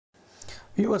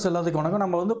Viewers எல்லாத்துக்கும் வணக்கம்.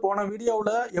 நம்ம வந்து போன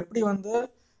வீடியோவில் எப்படி வந்து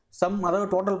சம் அதாவது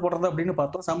டோட்டல் போடுறது அப்படின்னு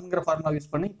பார்த்தோம். சம்ங்கிற ஃபார்முலா யூஸ்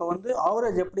பண்ணி இப்போ வந்து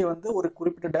ஆவரேஜ் எப்படி வந்து ஒரு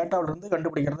குறிப்பிட்ட டேட்டாவிலிருந்து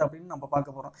கண்டுபிடிக்கிறது அப்படின்னு நம்ம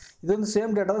பார்க்க போகிறோம். இது வந்து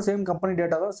சேம் டேட்டா தான், சேம் கம்பெனி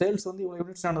டேட்டா தான். சேல்ஸ் வந்து இவ்வளோ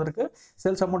யூனிட்ஸ் நடந்திருக்கு,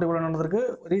 சேல்ஸ் அமௌண்ட் இவ்வளோ நடந்திருக்கு,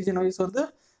 ரீஜன் வைஸ் வந்து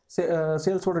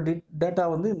சேல்ஸோட டேட்டா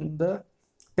வந்து இந்த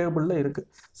டேபிளில் இருக்குது.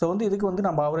 ஸோ வந்து இதுக்கு வந்து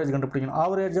நம்ம ஆவரேஜ் கண்டுபிடிக்கணும்.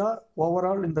 ஆவரேஜாக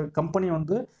ஓவரால் இந்த கம்பெனி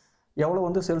வந்து எவ்வளோ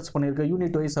வந்து சேல்ஸ் பண்ணியிருக்கு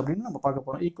யூனிட் வைஸ் அப்படின்னு நம்ம பார்க்க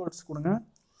போகிறோம். ஈக்குவல்ஸ் கொடுங்க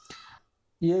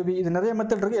ஏவி. இது நிறைய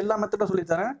மெத்தட் இருக்குது, எல்லா மெத்தடும்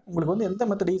சொல்லித்தரேன். உங்களுக்கு வந்து எந்த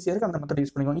மெத்தட் ஈஸியாக இருக்குது அந்த மெத்தட்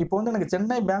யூஸ் பண்ணிக்கோங்க. இப்போ வந்து எனக்கு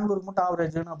சென்னை பெங்களூருக்கு மட்டும்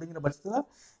ஆவரேஜ் வேணும் அப்படிங்கிற பட்சத்தில்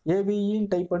ஏவிஇன்னு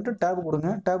டைப் பண்ணிட்டு டேப் கொடுங்க.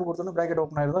 டேப் கொடுத்தோன்னா ப்ராக்கெட்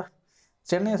ஓப்பன் ஆகிடுதா.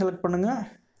 சென்னையை செலக்ட் பண்ணுங்கள்,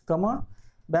 கமா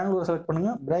பெங்களூரை செலக்ட்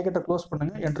பண்ணுங்கள், ப்ராக்கெட்டை க்ளோஸ்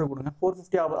பண்ணுங்கள், என்ட்ரு கொடுங்க.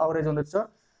 450 ஆவரேஜ் வந்துருச்சா.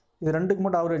 இது ரெண்டுக்கு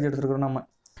மட்டும் ஆவரேஜ் எடுத்துருக்கோம் நம்ம.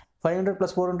 500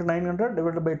 + 400 900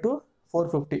 டிவைடட் பை 2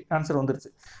 450 ஆன்சர் வந்துருச்சு.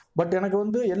 பட் எனக்கு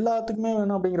வந்து எல்லாத்துக்குமே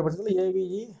வேணும் அப்படிங்கிற பட்சத்தில்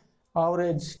ஏவிஇ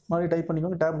ஆவரேஜ் மாதிரி டைப்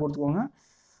பண்ணிக்கோங்க, டேப் கொடுத்துக்கோங்க.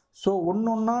 ஸோ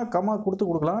ஒன்றா கமா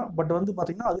கொடுக்கலாம். பட் வந்து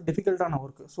பார்த்திங்கன்னா அது டிஃபிகல்ட்டான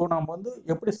ஒர்க்கு. ஸோ நம்ம வந்து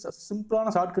எப்படி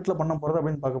சிம்பிளான ஷார்ட்கட்டில் பண்ண போகிறது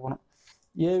அப்படின்னு பார்க்க போகிறோம்.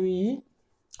 ஏவிஇ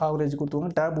ஆவரேஜ்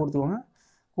கொடுத்துக்கோங்க, டேப் கொடுத்துக்கோங்க.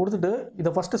 கொடுத்துட்டு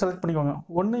இதை ஃபஸ்ட்டு செலக்ட் பண்ணிக்கோங்க.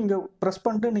 ஒன்று இங்கே ப்ரெஸ்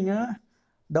பண்ணிட்டு நீங்கள்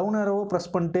டவுன் ஏரோவை ப்ரெஸ்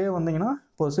பண்ணிட்டே வந்தீங்கன்னா,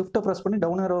 இப்போ ஷிஃப்ட்டை ப்ரெஸ் பண்ணி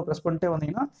டவுன் ஏரோவை ப்ரெஸ் பண்ணிட்டே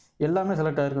வந்தீங்கன்னா எல்லாமே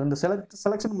செலக்ட் ஆகிருக்கும். இந்த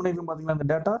செலெக்ஷன் பண்ணியிருக்கோம் பார்த்தீங்கன்னா இந்த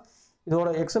டேட்டா, இதோட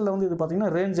எக்ஸலில் வந்து இது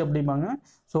பார்த்திங்கன்னா ரேஞ்ச் அப்படிம்பாங்க.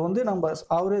 ஸோ வந்து நம்ம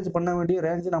ஆவரேஜ் பண்ண வேண்டிய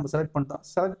ரேஞ்சை நம்ம செலக்ட் பண்ணிட்டோம்.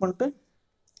 செலக்ட் பண்ணிட்டு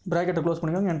ப்ராக்கெட்டை க்ளோஸ்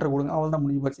பண்ணிக்கோங்க, என்ட்ரு கொடுங்க. அவ்வளோ தான்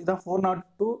முடிஞ்சு போச்சு. இதான்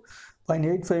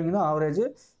 402.85 தான் ஆவரேஜ்.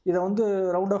 இதை வந்து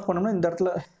ரவுண்ட் ஆஃப் பண்ணோம்னா இந்த இடத்துல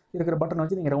இருக்கிற பட்டன்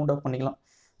வச்சு நீங்கள் ரவுண்ட் ஆஃப் பண்ணிக்கலாம்.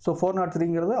 So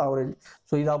 403ங்கிறது average.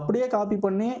 ஸோ இதை அப்படியே காப்பி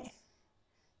பண்ணி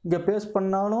இங்கே பேஸ்ட்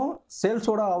பண்ணாலும்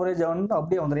சேல்ஸோட ஆவரேஜ் வந்து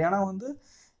அப்படியே வந்துடும். ஏன்னா வந்து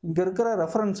இங்கே இருக்கிற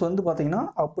ரெஃபரன்ஸ் வந்து பார்த்திங்கன்னா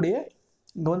அப்படியே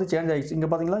இங்கே வந்து சேஞ்ச் ஆகிடுச்சு. இங்கே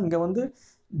பார்த்தீங்களா, இங்கே வந்து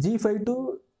G5 to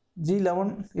G11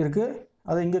 இருக்குது.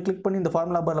 அதை இங்கே கிளிக் பண்ணி இந்த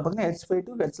ஃபார்முலா பாரில் பார்த்தீங்கன்னா H5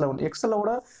 to H11. எக்ஸலோட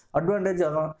அட்வான்டேஜ்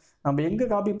அதான். நம்ம எங்கே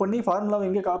காப்பி பண்ணி ஃபார்முலாவை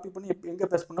எங்கே காப்பி பண்ணி எங்கே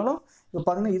பேஸ்ட் பண்ணாலும் இப்போ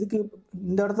பார்த்தீங்கன்னா இதுக்கு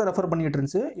இந்த இடத்த ரெஃபர் பண்ணிகிட்டு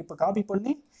இருந்துச்சு. இப்போ காப்பி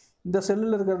பண்ணி இந்த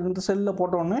செல்லில் இருக்கிற இந்த செல்லில்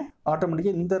போட்டோடனே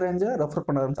ஆட்டோமேட்டிக்காக இந்த ரேஞ்சை ரெஃபர்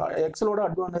பண்ண ஆரம்பிச்சு. எக்ஸலோட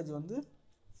அட்வான்டேஜ் வந்து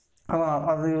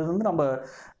அது வந்து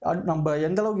நம்ம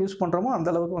எந்த அளவுக்கு யூஸ் பண்ணுறோமோ அந்த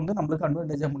அளவுக்கு வந்து நம்மளுக்கு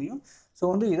அட்வான்டேஜாக முடியும். ஸோ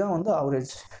வந்து இதான் வந்து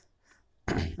ஆவரேஜ்.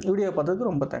 வீடியோ பார்த்ததுக்கு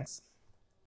ரொம்ப தேங்க்ஸ்.